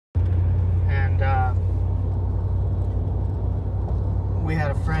we had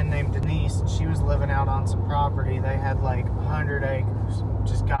a friend named Denise, and she was living out on some property. They had like 100 acres,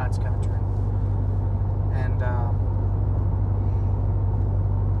 just God's country. And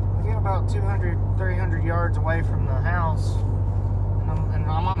we get about 200, 300 yards away from the house, and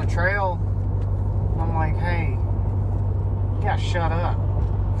I'm on the trail. And I'm like, hey, you gotta shut up.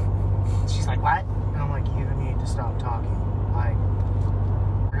 She's like, what? And I'm like, you need to stop talking. Like,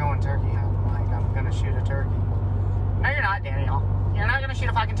 we're going turkey hunting. Like, I'm gonna shoot a turkey. No, you're not, Daniel. You're not gonna shoot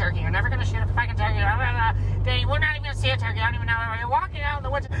a fucking turkey. You're never gonna shoot a fucking turkey. Danny, we're not even gonna see a turkey. I don't even know. You're walking out in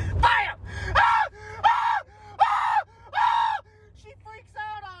the woods. Bam! Ah! Ah! Ah! Ah! She freaks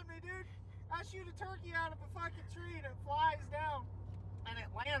out on me, dude. I shoot a turkey out of a fucking tree and it flies down. And it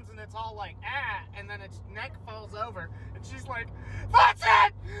lands and it's all like, ah, and then its neck falls over. And she's like, that's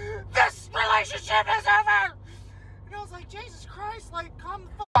it! This relationship is over! And I was like, Jesus Christ, like, come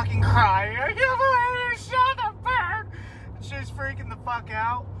the fucking cry. I can't believe you shot the bird! And she's freaking the fuck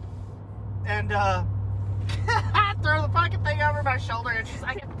out. And, I throw the fucking thing over my shoulder and she's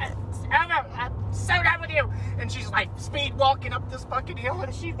like, I'm so done with you. And she's like speed walking up this fucking hill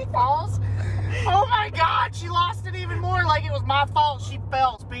and she falls. Oh my God, she lost it even more, like it was my fault. She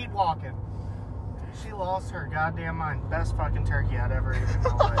fell speed walking. She lost her goddamn mind. Best fucking turkey I'd ever eaten in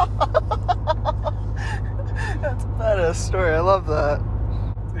my life. That's a badass story. I love that.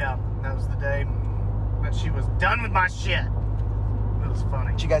 Yeah, that was the day that she was done with my shit. It was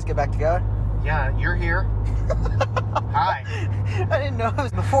funny. Did you guys get back together? Yeah, you're here. Hi. I didn't know it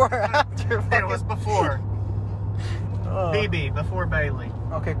was before or after. It was before. Oh. BB, before Bailey.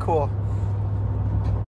 Okay, cool.